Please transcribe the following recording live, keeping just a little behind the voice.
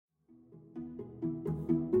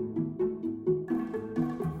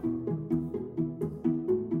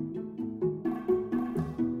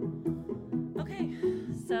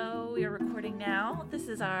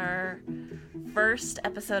is our first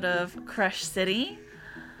episode of Crush City.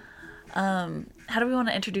 How do we want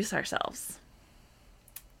to introduce ourselves?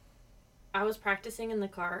 I was practicing in the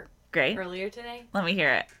car Great. earlier today. Let me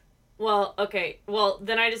hear it. Well, okay. Well,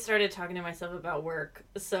 then I just started talking to myself about work.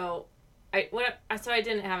 So I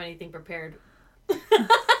didn't have anything prepared.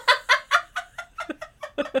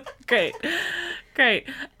 Great.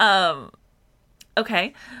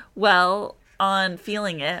 Okay. Well, on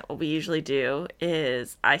Feeling It, what we usually do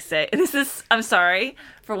is I'm sorry,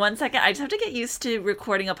 for 1 second, I just have to get used to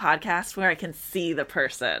recording a podcast where I can see the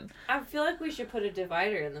person. I feel like we should put a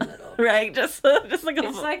divider in the middle. Right? Just like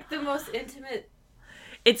it's like the most intimate.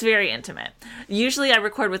 It's very intimate. Usually I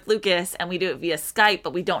record with Lucas and we do it via Skype,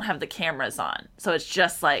 but we don't have the cameras on. So it's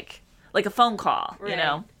just like a phone call, right. You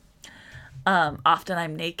know? Often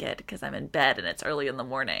I'm naked because I'm in bed and it's early in the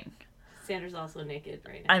morning. Sandra's also naked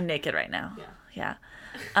right now. I'm naked right now. Yeah.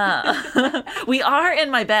 We are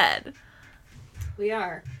in my bed. We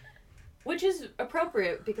are. Which is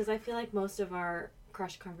appropriate because I feel like most of our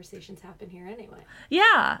crush conversations happen here anyway.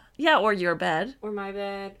 Yeah, or your bed. Or my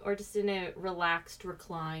bed. Or just in a relaxed,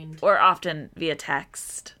 reclined. Or often via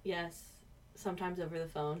text. Yes. Sometimes over the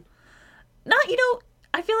phone.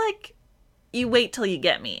 I feel like you wait till you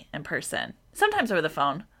get me in person. Sometimes over the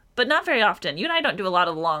phone. But not very often. You and I don't do a lot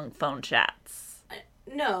of long phone chats.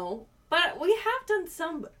 No, but we have done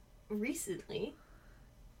some recently.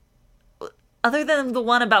 Other than the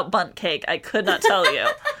one about bundt cake, I could not tell you.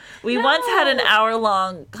 We once had an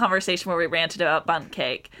hour-long conversation where we ranted about bundt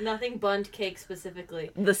cake. Nothing bundt cake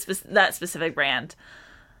specifically. That specific brand.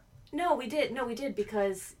 No, we did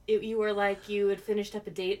because you were like you had finished up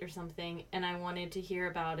a date or something, and I wanted to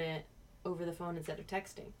hear about it over the phone instead of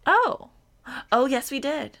texting. Oh, yes, we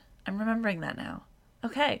did. I'm remembering that now.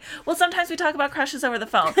 Okay. Well, sometimes we talk about crushes over the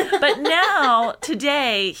phone. But now,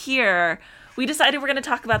 today, here, we decided we're going to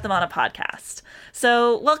talk about them on a podcast.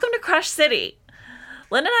 So, welcome to Crush City.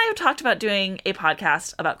 Lynn and I have talked about doing a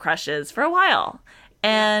podcast about crushes for a while.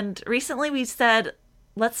 And recently we said,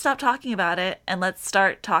 let's stop talking about it and let's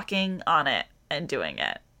start talking on it and doing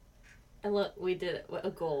it. And look, we did it.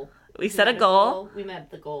 A goal. We set a goal. We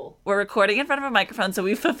met the goal. We're recording in front of a microphone, so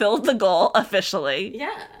we fulfilled the goal officially.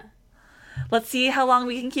 Yeah. Let's see how long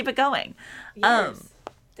we can keep it going.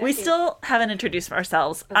 We still haven't introduced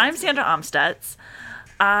ourselves. I'm Sandra Omstutz.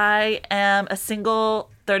 I am a single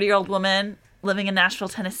 30-year-old woman living in Nashville,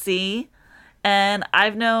 Tennessee, and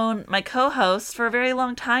I've known my co-host for a very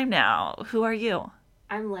long time now. Who are you?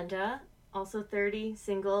 I'm Linda, also 30,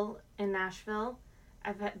 single in Nashville.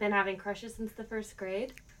 I've been having crushes since the first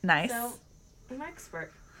grade. Nice. So, I'm an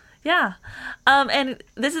expert. Yeah. And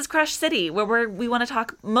this is Crush City, where we want to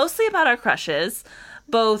talk mostly about our crushes,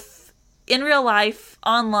 both in real life,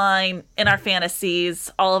 online, in our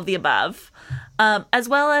fantasies, all of the above, as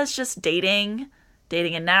well as just dating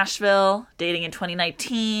in Nashville, dating in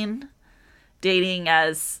 2019, dating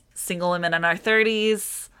as single women in our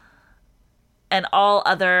 30s, and all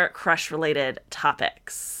other crush-related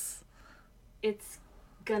topics. It's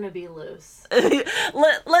gonna be loose.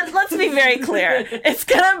 Let's be very clear. It's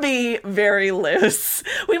gonna be very loose.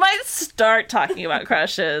 We might start talking about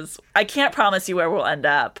crushes. I can't promise you where we'll end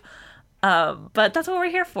up, but that's what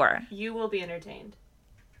we're here for. You will be entertained.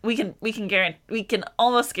 We can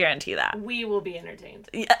almost guarantee that. We will be entertained.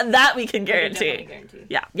 Yeah, that we can guarantee. We can definitely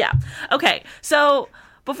guarantee. Yeah. Okay, so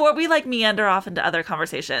before we meander off into other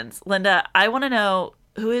conversations, Linda, I want to know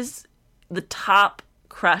who is the top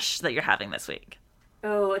crush that you're having this week.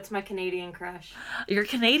 Oh, it's my Canadian crush. Your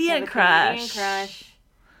Canadian crush. Canadian crush.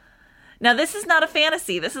 Now, this is not a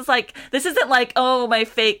fantasy. This isn't like, oh, my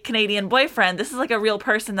fake Canadian boyfriend. This is like a real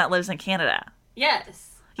person that lives in Canada.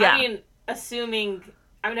 Yes. Yeah. I mean, assuming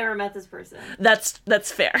I've never met this person. That's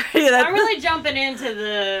fair. I'm really jumping into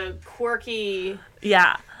the quirky.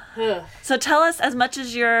 Yeah. Ugh. So tell us as much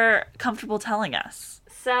as you're comfortable telling us.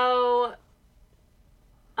 So,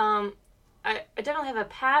 I definitely have a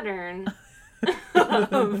pattern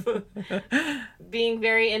of being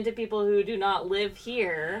very into people who do not live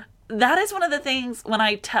here. That is one of the things when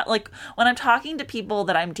I'm talking to people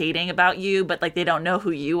that I'm dating about you, but they don't know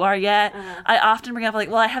who you are yet. Uh-huh. I often bring up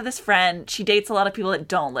well, I have this friend. She dates a lot of people that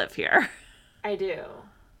don't live here. I do.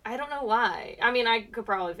 I don't know why. I mean, I could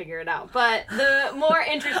probably figure it out. But the more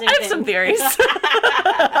interesting I have some theories.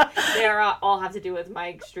 They all have to do with my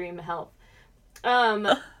extreme health.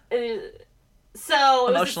 So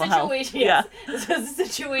Emotional it was a situation. Health. Yeah. It was a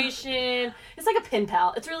situation. It's like a pen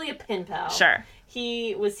pal. It's really a pen pal. Sure.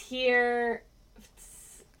 He was here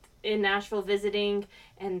in Nashville visiting,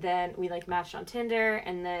 and then we matched on Tinder,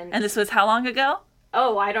 and then... And this was how long ago?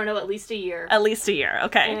 I don't know, at least a year. At least a year.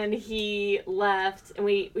 Okay. And he left, and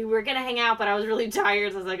we were going to hang out, but I was really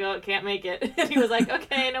tired, so I was like, oh, can't make it. And he was like,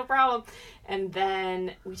 okay, no problem. And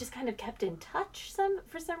then we just kind of kept in touch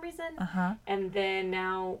for some reason. Uh-huh. And then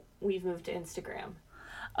now we've moved to Instagram.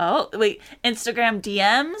 Oh, wait. Instagram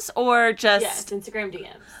DMs or just... Yes, Instagram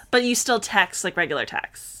DMs. But you still text, like regular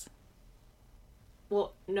texts?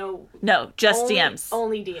 Well, no. No, just DMs.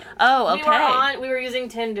 Only DMs. Oh, okay. We were using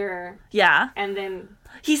Tinder. Yeah. And then...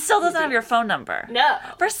 He still doesn't have your phone number. No.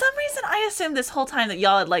 For some reason, I assumed this whole time that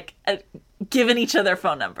y'all had, like, given each other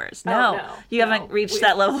phone numbers. No. No. You haven't reached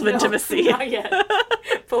that level of intimacy. Not yet.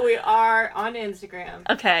 But we are on Instagram.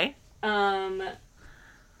 Okay.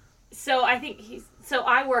 So I think so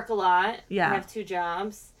I work a lot. Yeah. I have 2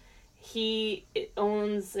 jobs. He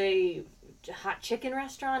owns a hot chicken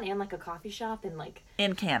restaurant and like a coffee shop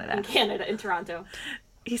in Canada, in Toronto.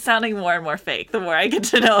 He's sounding more and more fake the more I get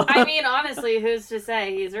to know. I mean, honestly, who's to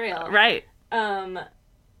say he's real? Right.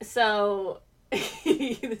 So this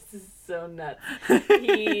is so nuts.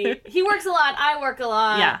 He works a lot. I work a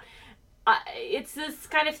lot. Yeah. It's this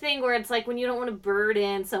kind of thing where it's like when you don't want to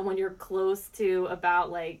burden someone you're close to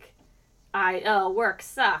about like, work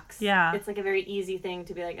sucks. Yeah. It's like a very easy thing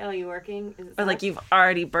to be like, oh, you working? Or like you've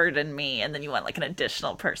already burdened me and then you want like an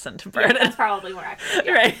additional person to burden. Yeah, that's probably more accurate.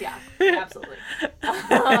 Yeah, right. Yeah, absolutely.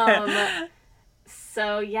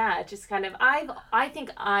 So yeah, just kind of, I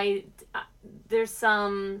think there's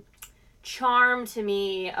some charm to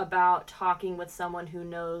me about talking with someone who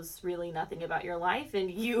knows really nothing about your life and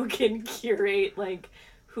you can curate like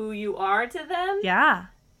who you are to them. Yeah.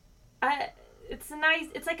 It's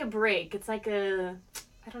like a break. It's like I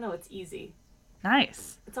don't know, it's easy.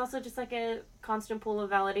 Nice. It's also just like a constant pool of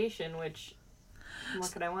validation, which,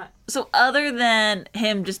 what could I want? So other than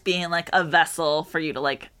him just being like a vessel for you to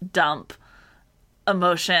like dump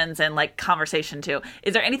emotions and like conversation to,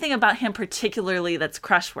 is there anything about him particularly that's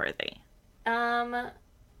crush worthy?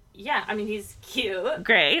 Yeah, I mean, he's cute.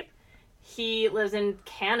 Great. He lives in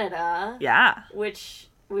Canada. Yeah. Which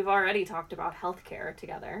we've already talked about healthcare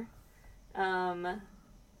together.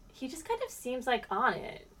 He just kind of seems like on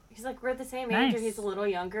it. He's like, we're the same age, or he's a little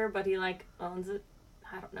younger, but he like owns a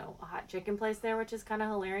hot chicken place there, which is kind of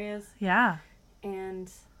hilarious. Yeah.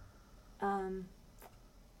 And,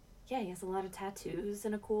 yeah, he has a lot of tattoos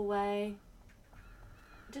in a cool way.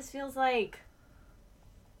 It just feels like,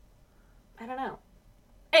 I don't know.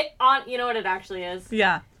 You know what it actually is?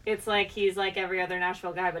 Yeah. It's like he's like every other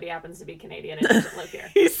Nashville guy, but he happens to be Canadian and doesn't live here.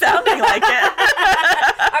 He's sounding like it.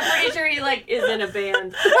 I'm pretty sure he like is in a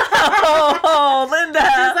band. Oh, Linda.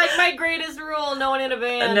 It's like my greatest rule: no one in a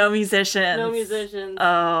band. No musicians. No musicians.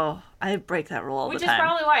 Oh, I break that rule all the time. Which is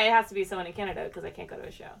probably why it has to be someone in Canada because I can't go to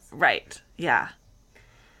his shows. Right. Yeah.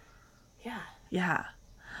 Yeah. Yeah.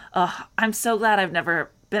 Oh, I'm so glad I've never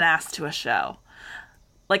been asked to a show.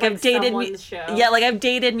 Like I've dated show. Yeah, like I've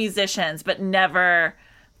dated musicians, but never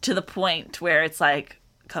to the point where it's like,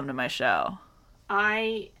 come to my show.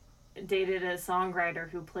 I dated a songwriter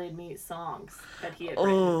who played me songs that he had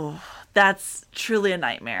written. Oh, that's truly a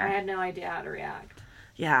nightmare. I had no idea how to react.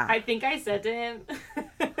 Yeah. I think I said to him,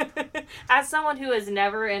 as someone who has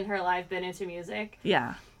never in her life been into music.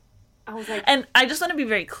 Yeah. I was like... And I just want to be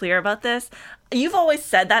very clear about this. You've always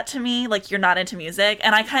said that to me, like, you're not into music.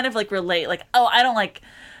 And I kind of, like, relate, like, oh, I don't, like,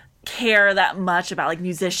 care that much about, like,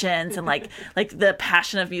 musicians and, like the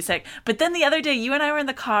passion of music. But then the other day, you and I were in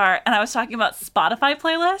the car, and I was talking about Spotify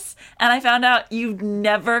playlists, and I found out you've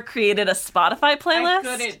never created a Spotify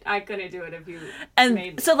playlist. I couldn't do it if you and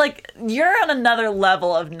made me. So, like, you're on another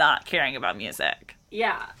level of not caring about music.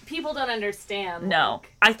 Yeah. People don't understand. No.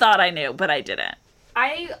 Like, I thought I knew, but I didn't.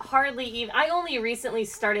 I only recently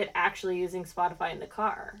started actually using Spotify in the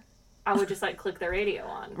car. I would just, like, click the radio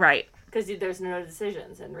on. Right. Because there's no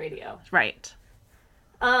decisions in radio. Right.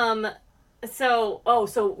 So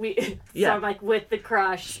we, Yeah. so I'm, like, with the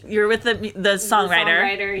crush. You're with the songwriter. The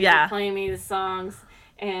songwriter, he's yeah. playing me the songs.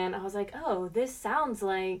 And I was like, oh, this sounds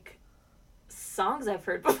like songs I've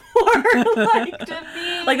heard before. Like, to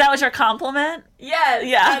me. Like, that was your compliment? Yes.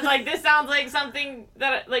 Yeah. And, like, this sounds like something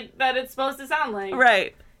that it's supposed to sound like.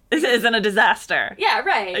 Right. This isn't a disaster. Yeah,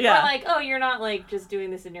 right. Yeah. Or, like, oh, you're not, like, just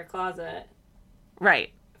doing this in your closet.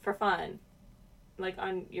 Right. For fun. Like,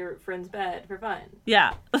 on your friend's bed for fun.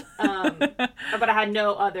 Yeah. But I had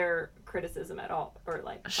no other criticism at all. Or,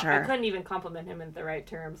 like, Sure. I couldn't even compliment him in the right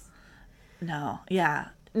terms. No. Yeah.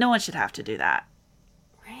 No one should have to do that.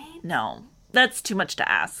 Right? No. That's too much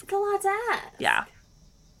to ask. It's a lot to ask. Yeah.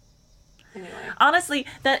 Anyway. Honestly,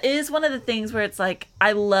 that is one of the things where it's like,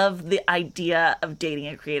 I love the idea of dating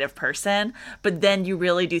a creative person, but then you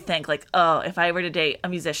really do think like, oh, if I were to date a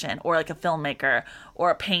musician or like a filmmaker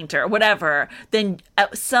or a painter or whatever, then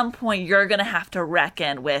at some point you're going to have to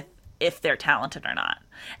reckon with if they're talented or not.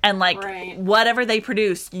 And like whatever they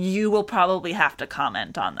produce, you will probably have to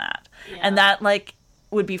comment on that. Yeah. And that like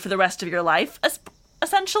would be for the rest of your life,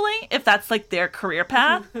 essentially, if that's like their career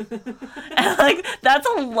path. And like that's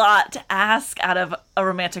a lot to ask out of a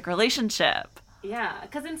romantic relationship. Yeah,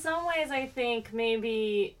 because in some ways I think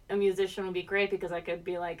maybe a musician would be great because I could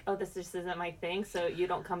be like, oh, this just isn't my thing, so you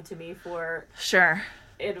don't come to me for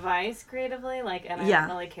advice creatively, like, and I don't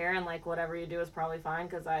really care, and like whatever you do is probably fine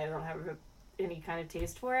because I don't have any kind of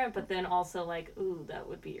taste for it. But then also like, ooh, that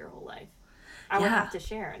would be your whole life. I would have to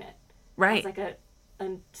share in it. Right. As like a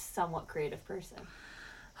somewhat creative person.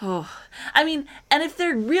 Oh, I mean, and if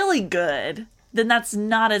they're really good, then that's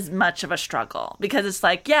not as much of a struggle because it's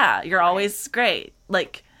like, yeah, you're always great.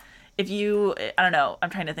 Like, if you, I don't know, I'm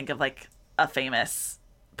trying to think of like a famous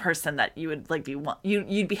person that you would like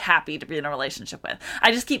you'd be happy to be in a relationship with.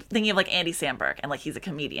 I just keep thinking of like Andy Samberg, and like he's a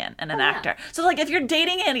comedian and an actor. So like if you're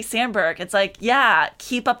dating Andy Samberg, it's like, yeah,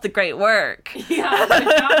 keep up the great work. Yeah,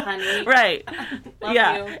 good job, honey. Right. Love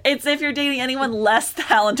you. It's if you're dating anyone less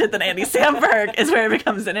talented than Andy Samberg is where it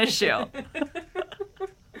becomes an issue.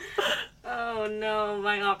 Oh no,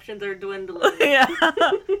 my options are dwindling. Yeah.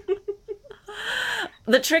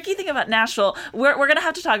 The tricky thing about Nashville, we're going to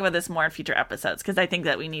have to talk about this more in future episodes because I think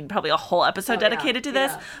that we need probably a whole episode dedicated to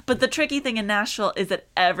this. Yeah. But the tricky thing in Nashville is that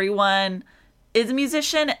everyone is a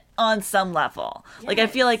musician on some level. Yes. Like, I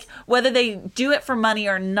feel like whether they do it for money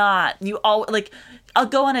or not, I'll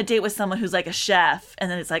go on a date with someone who's like a chef,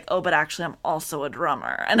 and then it's like, oh, but actually I'm also a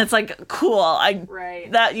drummer. And it's like, cool.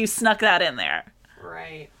 That you snuck that in there.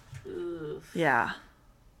 Right. Oof. Yeah.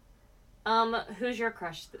 Who's your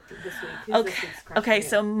crush this week? Who's this week's crush? Okay,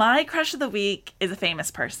 so my crush of the week is a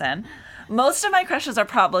famous person. Most of my crushes are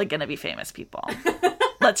probably going to be famous people.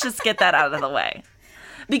 Let's just get that out of the way.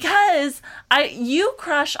 Because you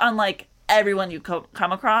crush on like everyone you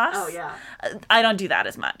come across. Oh, yeah. I don't do that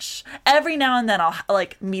as much. Every now and then I'll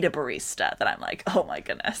like meet a barista that I'm like, oh my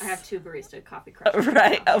goodness. I have 2 barista coffee crushes.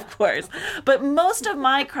 Right, of course. But most of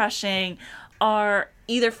my crushing are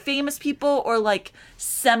either famous people or like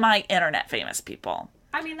semi-internet famous people.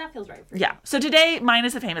 I mean, that feels right for you. Yeah. So today, mine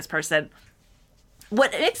is a famous person.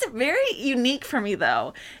 What makes it very unique for me,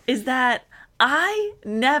 though, is that I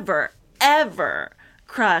never, ever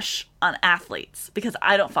crush on athletes because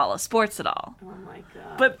I don't follow sports at all. Oh, my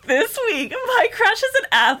God. But this week, my crush is an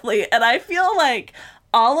athlete, and I feel like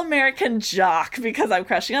all-American jock because I'm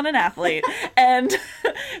crushing on an athlete. And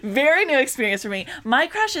very new experience for me. My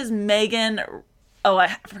crush is Megan... Oh,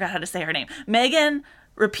 I forgot how to say her name. Megan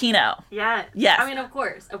Rapinoe. Yeah. Yes. I mean, of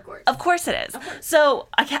course. Of course it is. Course. So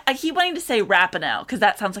I keep wanting to say Rapinoe because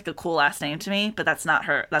that sounds like a cool last name to me, but that's not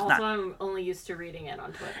her. That's also, not. I'm only used to reading it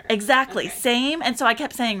on Twitter. Exactly. Okay. Same. And so I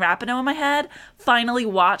kept saying Rapinoe in my head. Finally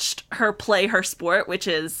watched her play her sport, which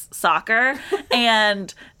is soccer.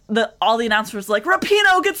 And all the announcers were like,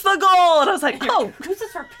 Rapinoe gets the goal! And I was like, oh. Who's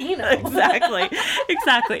this Rapinoe?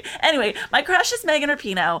 Exactly. Anyway, my crush is Megan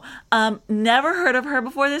Rapinoe. Never heard of her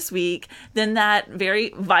before this week. Then that very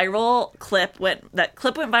viral clip went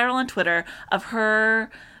viral on Twitter of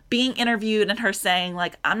her being interviewed and her saying,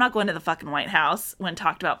 like, I'm not going to the fucking White House when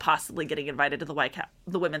talked about possibly getting invited to the White House,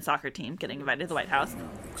 the women's soccer team getting invited to the White House.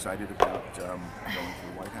 Excited about going to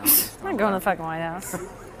the White House? I'm not going to the fucking White House.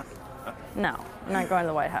 No, I'm not going to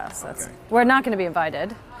the White House. We're not going to be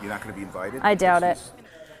invited. You're not going to be invited? I doubt it.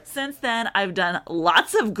 Since then, I've done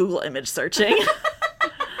lots of Google image searching.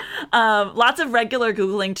 Lots of regular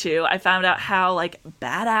Googling, too. I found out how, like,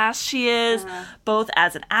 badass she is, both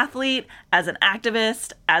as an athlete, as an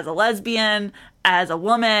activist, as a lesbian, as a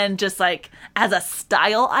woman, just, like, as a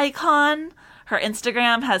style icon. Her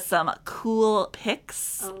Instagram has some cool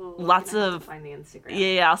pics. Oh, lots of... find the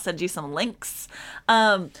Instagram. Yeah, I'll send you some links.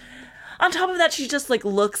 On top of that, she just, like,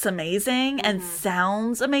 looks amazing and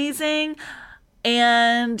sounds amazing.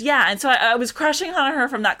 And, yeah, and so I was crushing on her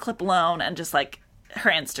from that clip alone and just, like,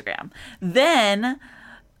 her Instagram. Then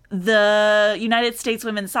the United States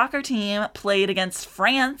women's soccer team played against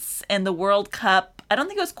France in the World Cup. I don't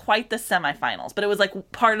think it was quite the semifinals, but it was,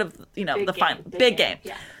 like, part of, the final. Big game.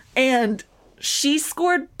 Yeah. And she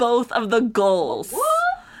scored both of the goals. What?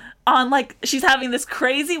 On, like, she's having this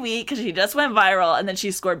crazy week because she just went viral, and then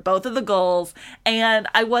she scored both of the goals. And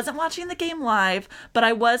I wasn't watching the game live, but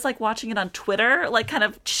I was, like, watching it on Twitter, like, kind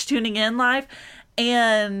of tuning in live.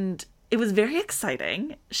 And it was very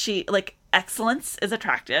exciting. She, like, excellence is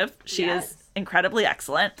attractive. She is incredibly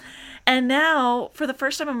excellent. And now, for the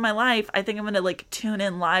first time in my life, I think I'm going to like tune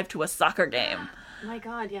in live to a soccer game. Oh my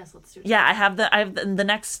God, yes, let's do it. Yeah, I have the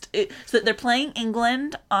next. So they're playing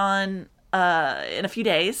England on in a few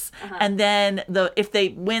days, and then if they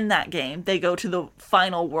win that game, they go to the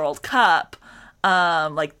final World Cup.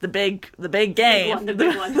 Like the big game, the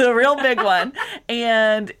big one. the real big one,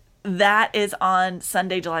 and that is on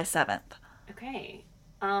Sunday, July 7th. Okay,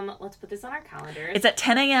 let's put this on our calendar. It's at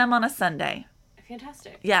 10 a.m. on a Sunday.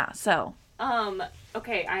 Fantastic. Yeah, so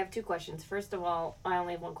Okay, I have 2 questions. First of all, I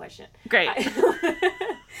only have 1 question. great.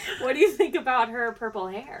 What do you think about her purple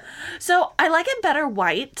hair? So I like it better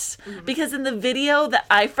white because in the video that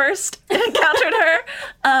I first encountered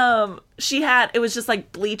her, it was just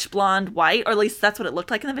like bleach blonde white, or at least that's what it looked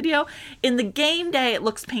like in the video. In the game day, it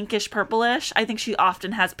looks pinkish purplish. I think she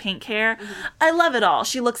often has pink hair. I love it all.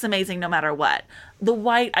 She looks amazing no matter what. The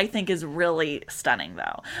white, I think, is really stunning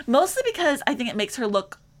though. Mostly because I think it makes her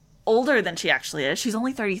look older than she actually is. She's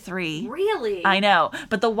only 33. Really? I know,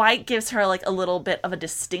 but the white gives her like a little bit of a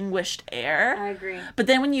distinguished air. I agree. But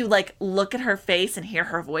then when you like look at her face and hear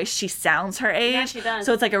her voice, she sounds her age. Yeah, she does.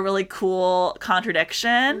 So it's like a really cool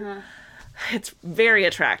contradiction. It's very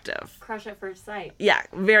attractive. Crush at first sight. Yeah,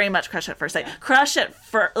 very much crush at first sight. Yeah. Crush at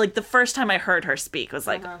first, like the first time I heard her speak was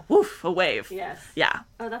like, woof, a wave. Yes. Yeah,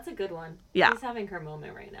 Oh, that's a good one. Yeah. She's having her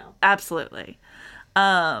moment right now. absolutely.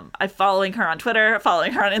 I'm following her on Twitter,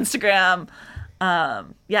 following her on Instagram.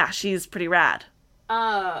 Yeah, she's pretty rad.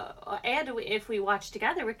 And if we watch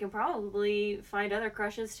together, we can probably find other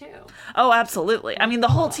crushes too. Oh, absolutely. I mean, the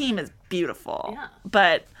whole team is beautiful. Yeah.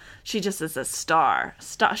 But she just is a star,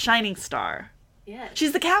 shining star. Yeah.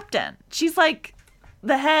 She's the captain. She's like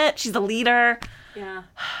the head. She's the leader. Yeah.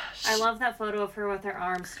 I love that photo of her with her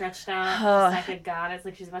arms stretched out, just like a goddess,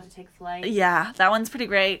 like she's about to take flight. Yeah, that one's pretty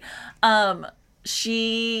great.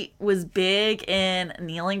 She was big in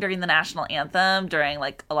kneeling during the national anthem during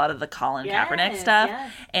like a lot of the Colin Kaepernick stuff.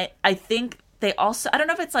 Yes. And I think they also, I don't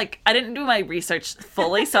know if it's like, I didn't do my research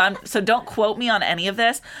fully, so don't quote me on any of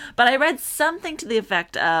this, but I read something to the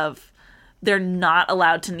effect of they're not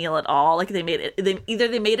allowed to kneel at all. Like they made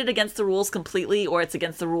it against the rules completely, or it's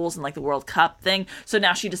against the rules in like the World Cup thing. So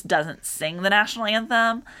now she just doesn't sing the national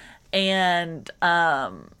anthem. And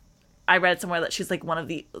I read somewhere that she's like one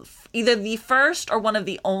of either the first or one of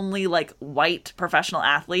the only like white professional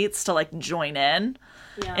athletes to like join in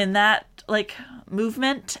that like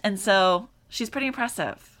movement. And so she's pretty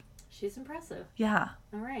impressive. She's impressive. Yeah.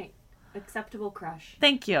 All right. Acceptable crush.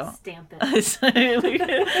 Thank you. Stamp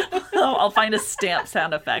it. I'll find a stamp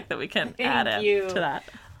sound effect that we can add you. to that.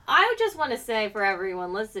 I just want to say for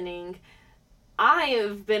everyone listening, I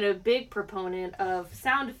have been a big proponent of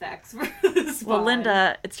sound effects for this Well, pod.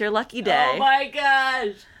 Linda, it's your lucky day. Oh my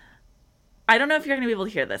gosh. I don't know if you're going to be able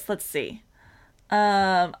to hear this. Let's see.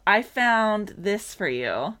 I found this for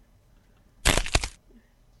you.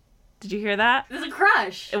 Did you hear that? It was a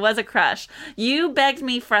crush. It was a crush. You begged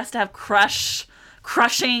me for us to have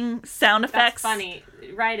crushing sound effects. That's funny.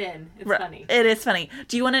 Right in. It's funny. It is funny.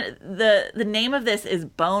 Do you want to? The name of this is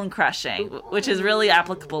bone crushing, which is really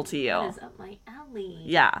applicable to you. That is up my alley.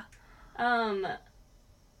 Yeah.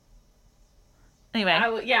 Anyway,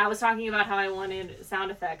 I was talking about how I wanted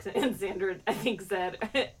sound effects, and Sandra, I think,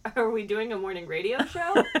 said, "Are we doing a morning radio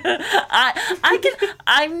show?"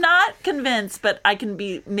 I'm not convinced, but I can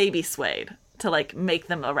be maybe swayed to like make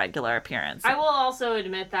them a regular appearance. I will also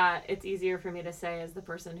admit that it's easier for me to say as the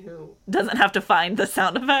person who doesn't have to find the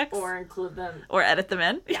sound effects or include them or edit them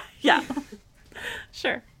in. Yeah. Yeah.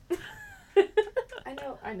 Sure. I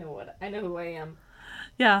know who I am.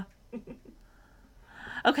 Yeah.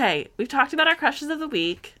 Okay, we've talked about our crushes of the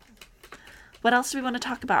week. What else do we want to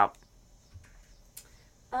talk about?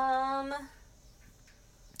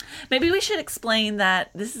 Maybe we should explain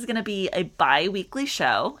that this is going to be a bi-weekly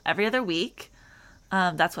show every other week.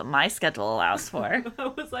 That's what my schedule allows for. I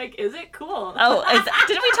was like, is it cool? Oh,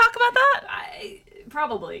 didn't we talk about that?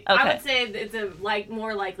 Probably. Okay. I would say it's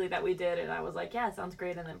more likely that we did, and I was like, yeah, sounds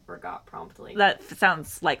great, and then forgot promptly. That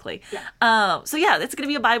sounds likely. Yeah. So yeah, it's going to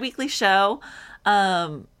be a bi-weekly show. I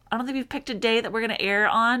don't think we've picked a day that we're going to air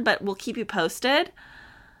on, but we'll keep you posted.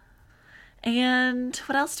 And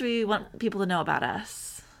what else do we want people to know about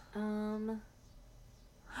us?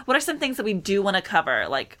 What are some things that we do want to cover,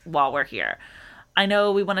 like, while we're here? I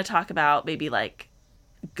know we want to talk about maybe, like,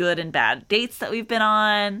 good and bad dates that we've been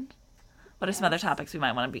on. What are some other topics we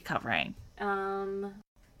might want to be covering? Do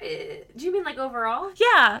you mean, like, overall?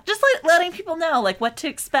 Yeah, just, like, letting people know, like, what to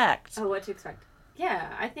expect. Oh, what to expect.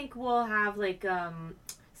 Yeah, I think we'll have, like,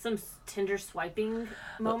 Some Tinder swiping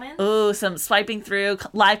moments. Oh, some swiping through,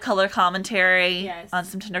 live color commentary Yes. on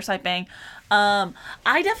some Tinder swiping.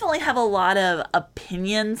 I definitely have a lot of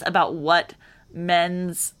opinions about what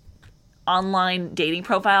men's online dating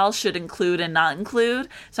profiles should include and not include.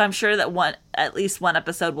 So I'm sure that at least one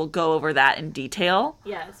episode will go over that in detail.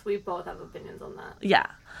 Yes, we both have opinions on that.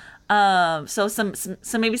 Yeah. So some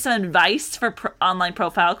maybe some advice for online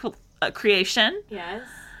profile creation. Yes.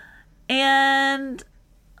 And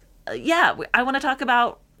yeah, I want to talk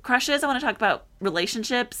about crushes. I want to talk about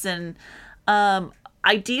relationships, and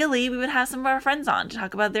ideally we would have some of our friends on to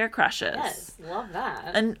talk about their crushes. Yes, love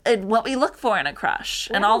that. And what we look for in a crush,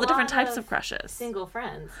 We and have all a the different lot types of of crushes. Single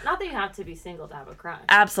friends. Not that you have to be single to have a crush.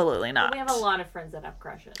 Absolutely not. But we have a lot of friends that have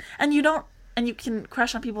crushes. And you can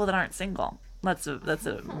crush on people that aren't single. That's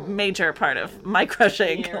a major part of my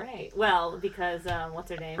crushing. You're right. Well, because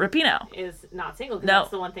what's her name? Rapinoe. Is not single. 'Cause No.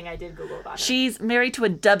 That's the one thing I did Google about her. She's married to a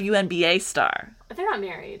WNBA star. But they're not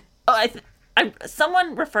married. Oh,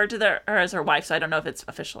 someone referred to her as her wife, so I don't know if it's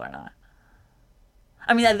official or not.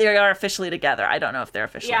 I mean, they are officially together. I don't know if they're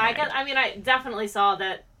officially Yeah, married. I definitely saw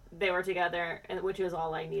that they were together, which was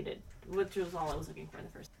all I needed. Which was all I was looking for in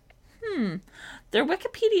the first. Their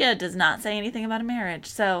Wikipedia does not say anything about a marriage,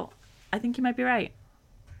 so I think you might be right.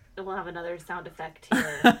 We'll have another sound effect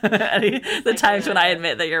here. The times when I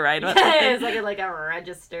admit that you're right about It's something. like a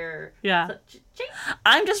register. Yeah. So, ching.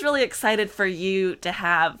 I'm just really excited for you to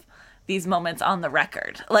have these moments on the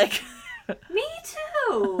record. Like, Me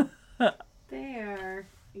too. There.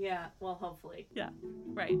 Yeah. Well, hopefully. yeah,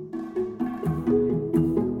 right.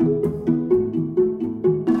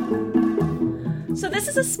 So this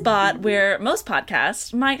is a spot where most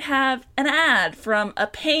podcasts might have an ad from a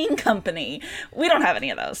paying company. We don't have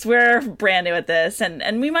any of those. We're brand new at this,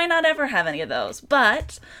 and we might not ever have any of those.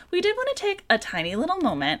 But we did want to take a tiny little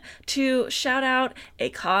moment to shout out a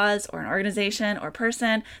cause or an organization or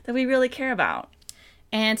person that we really care about.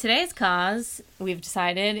 And today's cause, we've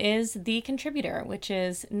decided, is The Contributor, which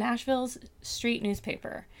is Nashville's street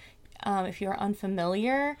newspaper. If you're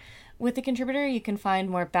unfamiliar with The Contributor, you can find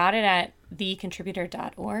more about it at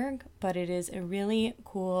thecontributor.org, but it is a really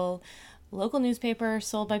cool local newspaper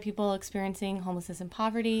sold by people experiencing homelessness and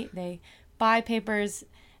poverty. They buy papers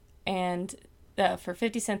and for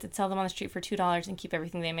 50 cents and sell them on the street for $2 and keep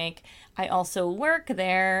everything they make. I also work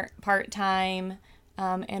there part-time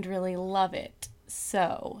and really love it.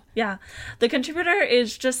 So Yeah. The Contributor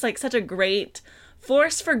is just like such a great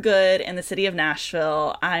force for good in the city of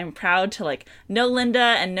Nashville. I'm proud to know Linda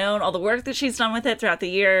and know all the work that she's done with it throughout the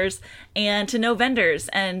years, and to know vendors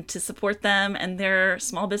and to support them and their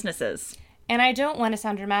small businesses. And I don't want to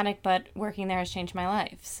sound dramatic, but working there has changed my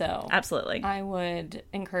life. So Absolutely. I would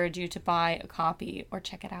encourage you to buy a copy or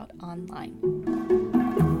check it out online.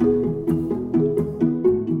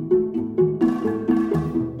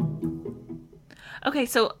 Okay,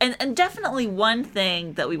 so and definitely one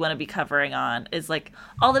thing that we want to be covering on is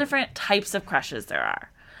all the different types of crushes there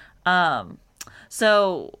are.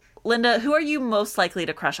 So Linda, who are you most likely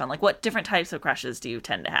to crush on? What different types of crushes do you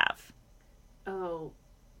tend to have? Oh,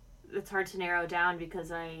 it's hard to narrow down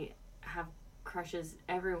because I have crushes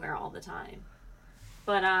everywhere all the time.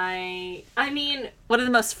 But I mean, What are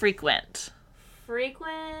the most frequent?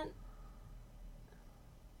 frequent.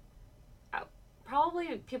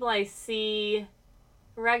 Probably people I see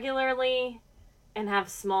regularly and have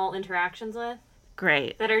small interactions with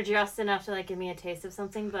Great. that are just enough to give me a taste of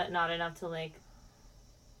something, but not enough to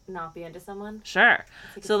not be into someone. Sure.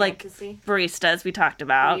 It's So a fantasy. baristas we talked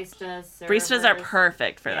about. Baristas are servers.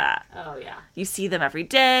 perfect for Yeah. that. Oh yeah. You see them every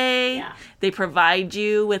day. Yeah. They provide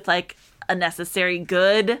you with a necessary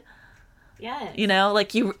good. Yes.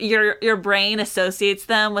 Your brain associates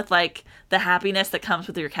them with the happiness that comes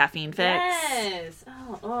with your caffeine fix. Yes.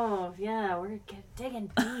 Oh yeah. We're digging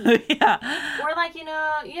deep. Yeah. Or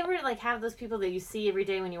you ever have those people that you see every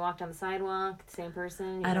day when you walk down the sidewalk, the same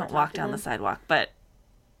person. You I never don't talk walk to down the them? sidewalk, but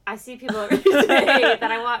I see people every day that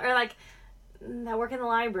I walk, or that work in the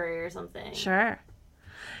library or something. sure.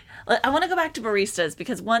 I want to go back to baristas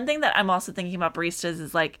because one thing that I'm also thinking about baristas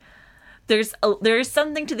is there's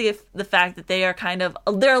something to the fact that they are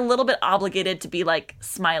they're a little bit obligated to be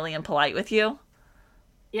smiling and polite with you.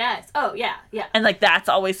 Yes. Oh yeah. Yeah. And that's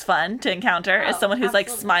always fun to encounter as Oh, someone who's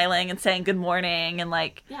absolutely. smiling and saying good morning and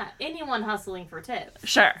Yeah. Anyone hustling for tips.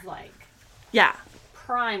 Sure. Is, yeah,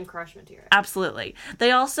 prime crush material. absolutely.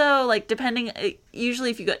 They also depending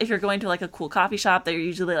usually if you're going to a cool coffee shop, they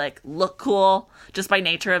usually look cool just by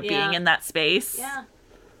nature of being Yeah. in that space. Yeah.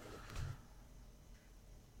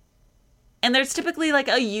 And there's typically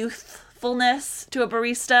a youthfulness to a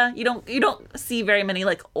barista. You don't see very many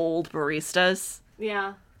old baristas.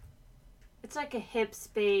 Yeah. it's like a hip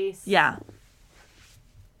space. Yeah.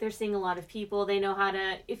 They're seeing a lot of people. They know how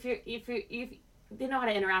to they know how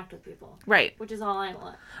to interact with people. Right. Which is all I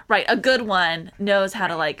want. Right. A good one knows how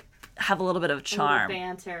to like have a little bit of charm. A little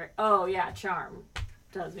banter. Oh yeah, charm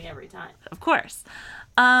does me every time. Of course.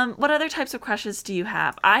 What other types of crushes do you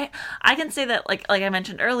have? I can say that like I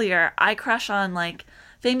mentioned earlier, I crush on like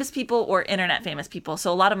famous people or internet famous people.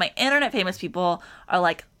 So a lot of my internet famous people are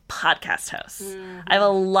like podcast hosts. Mm-hmm. I have a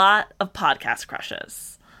lot of podcast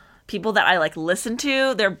crushes. People that I like listen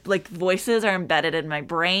to, their like voices are embedded in my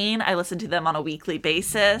brain. I listen to them on a weekly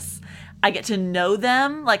basis. I get to know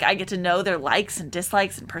them. Like I get to know their likes and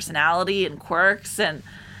dislikes and personality and quirks, and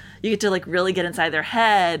you get to like really get inside their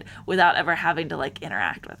head without ever having to like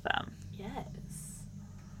interact with them. Yes.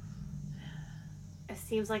 It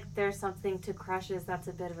seems like there's something to crushes that's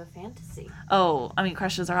a bit of a fantasy. Oh, I mean,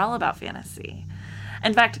 crushes are all about fantasy.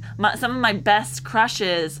 In fact, some of my best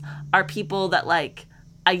crushes are people that like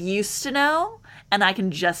I used to know and I can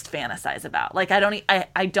just fantasize about. Like I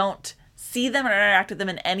don't see them or interact with them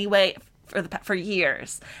in any way for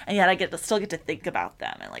years, and yet I still get to think about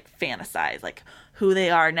them and like fantasize like who they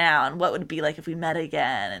are now and what would it be like if we met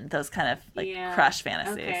again, and those kind of like crush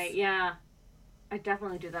fantasies. Okay, yeah, I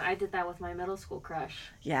definitely do that. I did that with my middle school crush.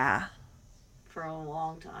 Yeah, for a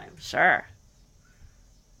long time. Sure.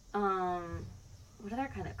 What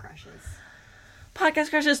other kind of crushes?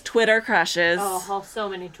 Podcast crushes, Twitter crushes. Oh, so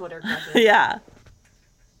many Twitter crushes. Yeah.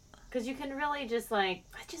 Because you can really just, like,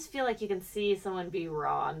 I just feel like you can see someone be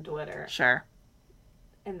raw on Twitter. Sure.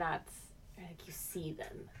 And that's, like, you see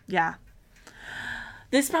them. Yeah.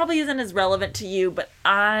 This probably isn't as relevant to you, but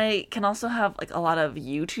I can also have, like, a lot of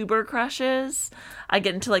YouTuber crushes. I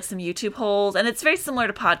get into, like, some YouTube holes, and it's very similar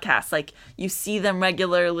to podcasts. Like, you see them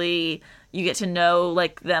regularly, you get to know,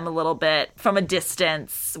 like, them a little bit from a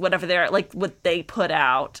distance, whatever they're, like, what they put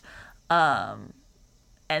out.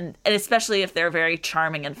 And especially if they're very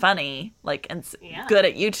charming and funny, like, and good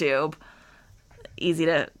at YouTube, easy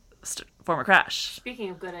to form a crush.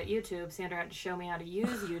 Speaking of good at YouTube, Sandra had to show me how to use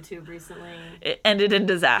YouTube recently. It ended in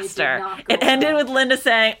disaster. It ended with Linda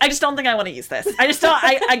saying, I just don't think I want to use this. I just don't,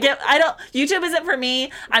 YouTube isn't for me.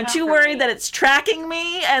 I'm too worried that it's tracking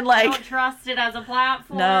me, and like. I don't trust it as a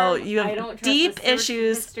platform. No, you have deep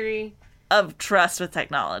issues of trust with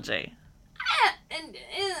technology.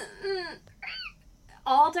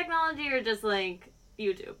 All technology, or just like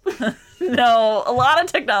YouTube? No, a lot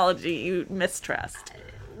of technology you mistrust.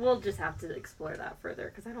 We'll just have to explore that further,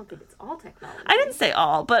 because I don't think it's all technology. I didn't say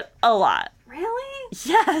all, but a lot. Really?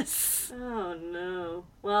 Yes. Oh no.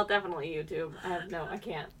 Well, definitely YouTube. I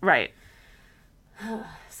can't. Right.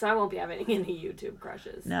 So I won't be having any YouTube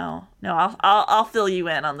crushes. No, I'll fill you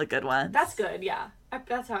in on the good ones. That's good. Yeah,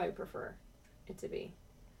 that's how I prefer it to be.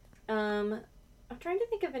 I'm trying to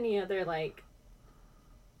think of any other like.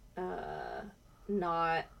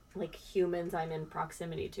 Not like humans I'm in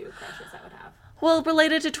proximity to crushes I would have. Well,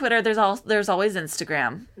 related to Twitter, there's always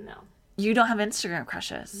Instagram. No. You don't have Instagram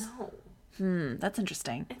crushes? No. That's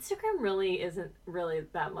interesting. Instagram really isn't really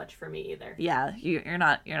that much for me either. Yeah, you're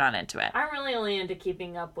not into it. I'm really only into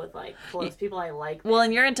keeping up with like close people I like. Well,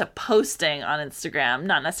 and you're into posting on Instagram,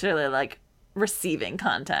 not necessarily like receiving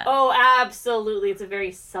content. Oh, absolutely. It's a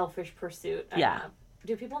very selfish pursuit. Yeah.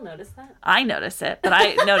 Do people notice that? I notice it, but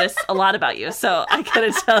I notice a lot about you, so I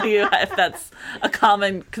couldn't tell you if that's a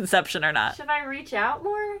common conception or not. Should I reach out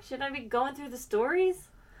more? Should I be going through the stories?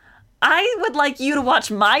 I would like you to watch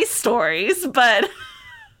my stories, but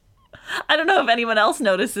I don't know if anyone else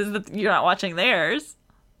notices that you're not watching theirs.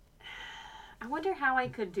 I wonder how I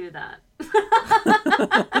could do that.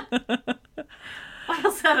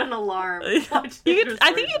 I'll set an alarm. I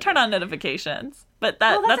think you turn on notifications, but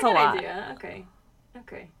that's a lot. Idea. Okay.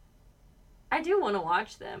 I do want to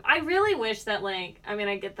watch them. I really wish that, like, I mean,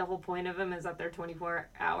 I get the whole point of them is that they're 24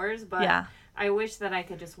 hours, but yeah. I wish that I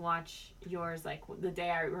could just watch yours, like, the day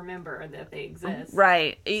I remember that they exist.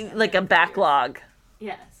 Right. Like a backlog.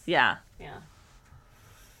 Yes. Yeah. Yeah.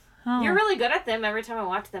 Oh. You're really good at them. Every time I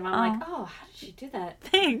watch them, I'm like, oh, how did she do that?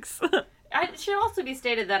 Thanks. It should also be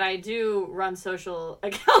stated that I do run social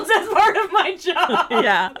accounts as part of my job.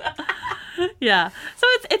 Yeah. Yeah. So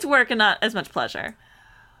it's work and not as much pleasure.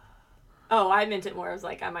 Oh, I meant it more as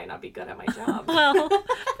like I might not be good at my job. Well,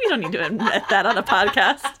 we don't need to admit that on a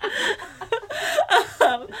podcast.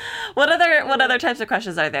 What other types of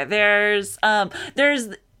crushes are there? There's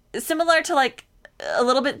similar to like a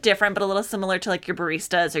little bit different, but a little similar to like your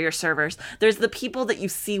baristas or your servers. There's the people that you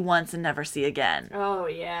see once and never see again. Oh,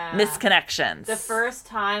 yeah. Misconnections. The first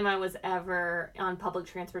time I was ever on public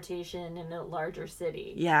transportation in a larger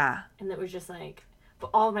city. Yeah. And it was just like,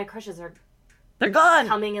 but all of my crushes are They're gone.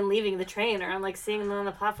 coming and leaving the train, or I'm like seeing them on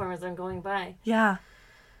the platform as I'm going by. Yeah.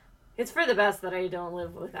 It's for the best that I don't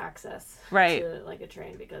live with access Right. to like a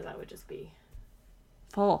train, because I would just be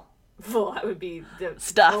Full. full. I would be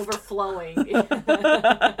Stuffed. overflowing.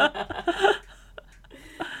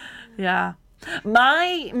 Yeah.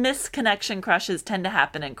 My misconnection crushes tend to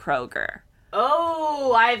happen in Kroger.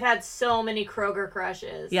 Oh, I've had so many Kroger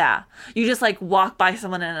crushes. Yeah. You just like walk by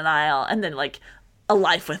someone in an aisle and then like a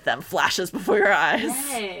life with them flashes before your eyes.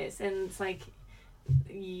 Yes, and it's like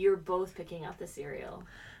you're both picking out the cereal.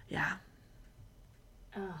 Yeah.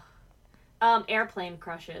 Airplane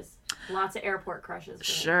crushes. Lots of airport crushes. for me.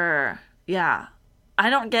 Sure. Yeah. I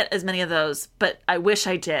don't get as many of those, but I wish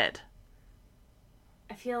I did.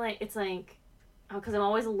 I feel like it's like, because I'm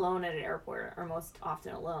always alone at an airport, or most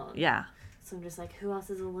often alone. Yeah. So I'm just like, who else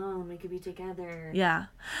is alone? We could be together. Yeah.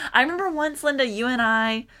 I remember once, Linda, you and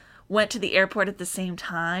I went to the airport at the same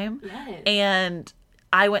time. Yes. And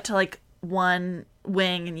I went to like one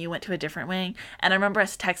wing and you went to a different wing. And I remember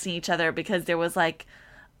us texting each other because there was like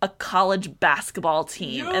a college basketball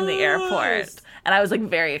team in the airport. And I was like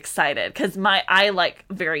very excited because I like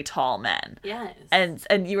very tall men. Yes.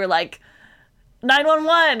 And you were like,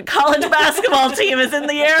 911, college basketball team is in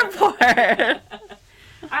the airport.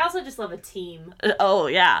 I also just love a team. Oh,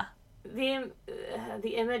 yeah. The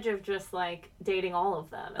image of just like dating all of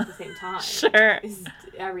them at the same time Sure. is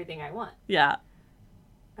everything I want. Yeah.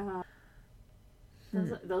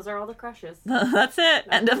 Those are all the crushes. That's it.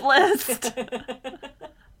 End of list.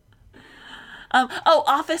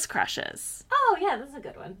 Office crushes. Oh yeah, that's a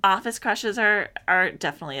good one. Office crushes are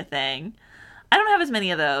definitely a thing. I don't have as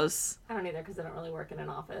many of those. I don't either, because I don't really work in an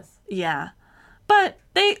office. Yeah. But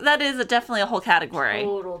that is definitely a whole category.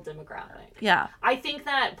 Total demographic. Yeah. I think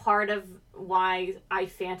that part of why I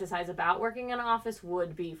fantasize about working in an office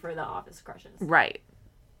would be for the office crushes. Right.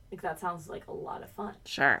 Like, that sounds like a lot of fun.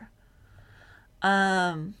 Sure.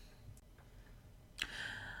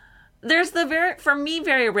 There's the for me,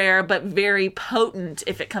 very rare, but very potent,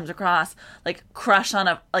 if it comes across, like crush on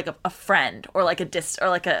a friend or like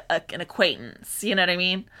an acquaintance. You know what I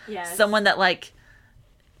mean? Yes. Someone that like,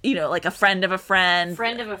 like a friend of a friend.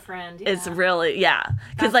 Friend of a friend. Yeah. It's really, yeah.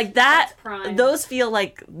 Because That's- like that, that's prime. those feel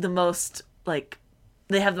like the most, like,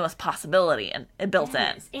 they have the most possibility and built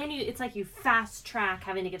Yes. And it's like you fast track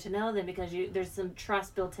having to get to know them, because there's some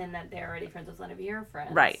trust built in that they're already friends with one of your friends.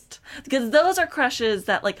 in. Right. Because those are crushes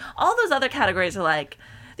that, like, all those other categories are like,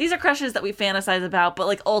 these are crushes that we fantasize about, but,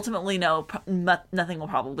 like, ultimately, nothing will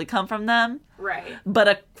probably come from them. Right. But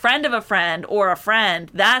a friend of a friend or a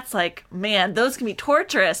friend, that's like, man, those can be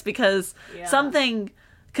torturous because Yeah. something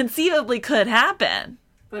conceivably could happen.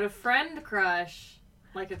 But a friend crush,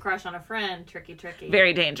 like a crush on a friend, tricky.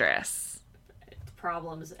 Very dangerous.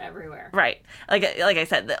 Problems everywhere. Right. Like I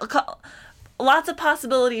said, lots of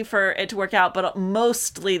possibility for it to work out, but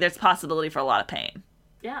mostly there's possibility for a lot of pain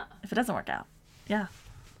Yeah. if it doesn't work out. Yeah.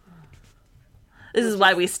 This is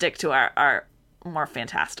why we stick to our more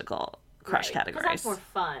fantastical crush Right. categories. Because that's more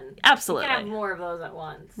fun. Absolutely. You can have more of those at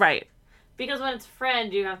once. Right. Because when it's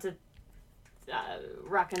friend, you have to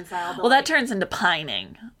reconcile. Well, that turns into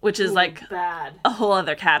pining, which is like bad. a whole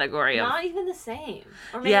other category of Not even the same.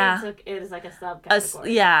 Or maybe Yeah. it is like a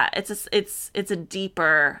subcategory. yeah. It's a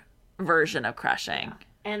deeper version of crushing.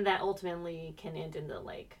 And that ultimately can end in the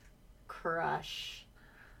like crushing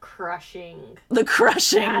The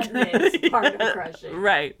crushing sadness part of crushing.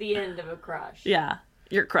 Right. The end of a crush. Yeah.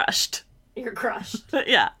 You're crushed. You're crushed.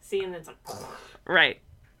 Yeah. Seeing it's like Right.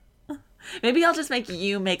 Maybe I'll just make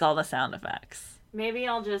you make all the sound effects. maybe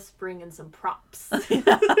I'll just bring in some props.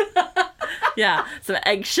 Yeah. Some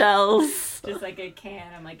eggshells. Just like a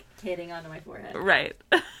can I'm like hitting onto my forehead. Right.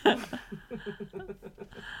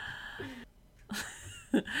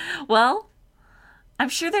 Well, I'm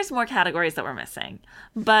sure there's more categories that we're missing,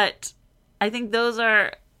 but I think those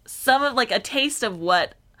are some of like a taste of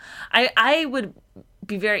what I would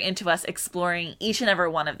be very into us exploring each and every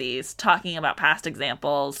one of these, talking about past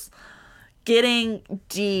examples, getting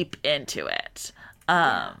deep into it.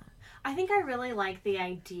 I think I really like the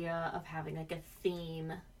idea of having like a theme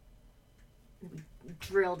that we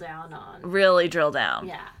drill down on. Really drill down.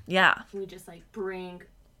 Yeah. Yeah. We just like bring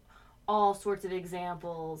all sorts of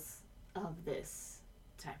examples of this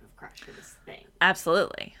type of crush or this thing.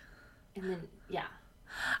 Absolutely. And then, yeah.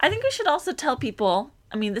 I think we should also tell people,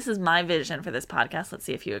 I mean, this is my vision for this podcast. Let's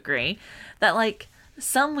see if you agree, that like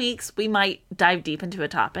some weeks we might dive deep into a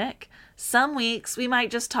topic. Some weeks we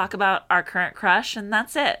might just talk about our current crush and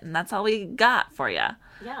that's it. And that's all we got for you.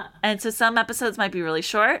 Yeah. And so some episodes might be really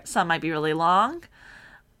short. Some might be really long.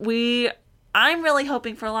 I'm really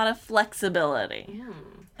hoping for a lot of flexibility.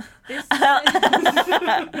 This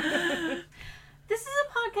is a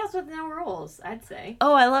podcast with no rules, I'd say.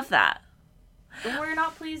 Oh, I love that. And we're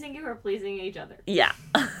not pleasing you, we're pleasing each other. Yeah.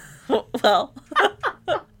 Well,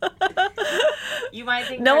 You might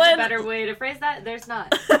think No there's one- a better way to phrase that. There's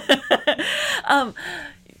not.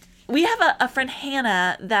 we have a friend,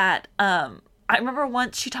 Hannah, that I remember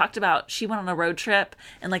once she talked about, she went on a road trip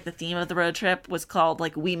and like the theme of the road trip was called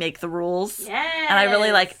like "We Make the Rules." Yes. And I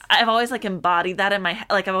really like, I've always like embodied that in my head.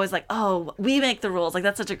 Like I'm always like, oh, we make the rules. Like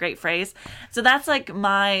that's such a great phrase. So that's like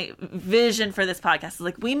my vision for this podcast is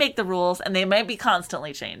like we make the rules and they might be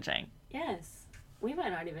constantly changing. Yes. We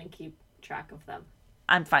might not even keep track of them.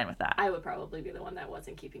 I'm fine with that. I would probably be the one that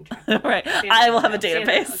wasn't keeping track of them. Right. Sandra I will have a knows.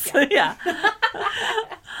 Sandra database. knows, Yeah.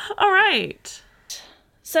 All right.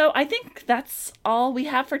 So I think that's all we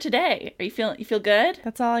have for today. You feel good?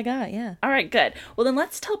 That's all I got, yeah. All right, good. Well, then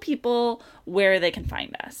let's tell people where they can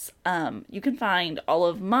find us. You can find all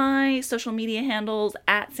of my social media handles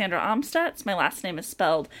at Sandra Amstutz. My last name is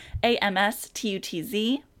spelled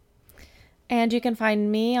Amstutz. And you can find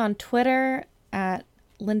me on Twitter at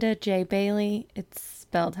Linda J. Bailey. It's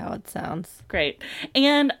spelled how it sounds. Great.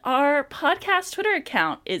 And our podcast Twitter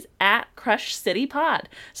account is at Crush City Pod.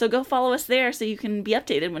 So go follow us there so you can be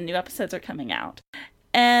updated when new episodes are coming out.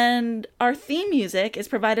 And our theme music is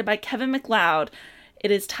provided by Kevin MacLeod.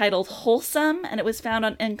 It is titled Wholesome, and it was found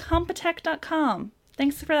on Incompetech.com.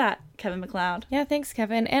 Thanks for that, Kevin MacLeod. Yeah, thanks,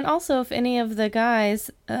 Kevin. And also, if any of the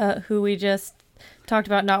guys who we just talked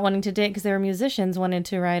about not wanting to date because they were musicians wanted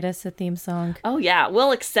to write us a theme song. Oh, yeah.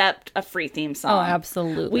 We'll accept a free theme song. Oh,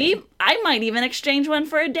 absolutely. I might even exchange one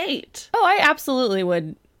for a date. Oh, I absolutely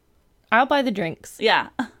would. I'll buy the drinks. Yeah.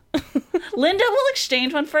 Linda will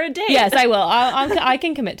exchange one for a date. Yes, I will. I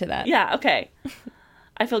can commit to that. Yeah, okay.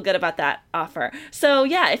 I feel good about that offer. So,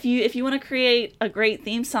 yeah, if you want to create a great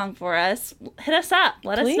theme song for us, hit us up.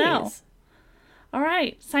 Let us know. Please. All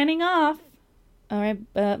right. Signing off. All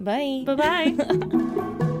right. Bye.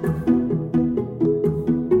 Bye-bye.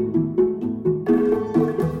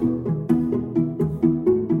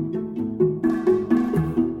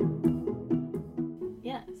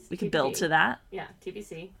 Yes. We can build to that. Yeah,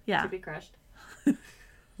 TBC. Yeah. To be crushed.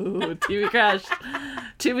 Ooh, to be crushed.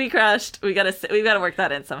 To be crushed. We've got to work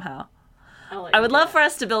that in somehow. I would love for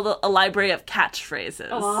us to build a library of catchphrases.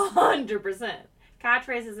 Oh, 100%.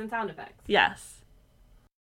 Catchphrases and sound effects. Yes.